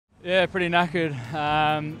Yeah, pretty knackered.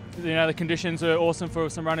 The conditions are awesome for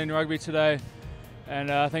some running rugby today,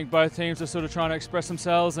 and I think both teams are sort of trying to express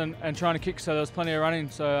themselves and trying to kick, so there was plenty of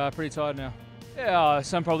running, so pretty tired now. Yeah,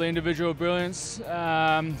 some probably individual brilliance,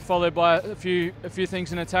 followed by a few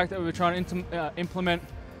things in attack that we were trying to implement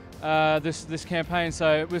this campaign,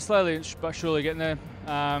 so we're slowly but surely getting there.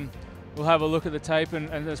 We'll have a look at the tape,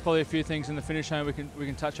 and there's probably a few things in the finish line we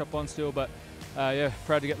can touch up on still, but yeah,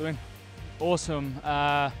 proud to get the win. Awesome.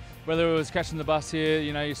 Whether it was catching the bus here,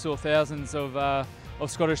 you saw thousands of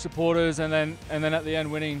Scottish supporters, and then at the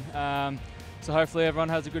end winning. So hopefully everyone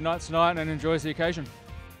has a good night tonight and enjoys the occasion.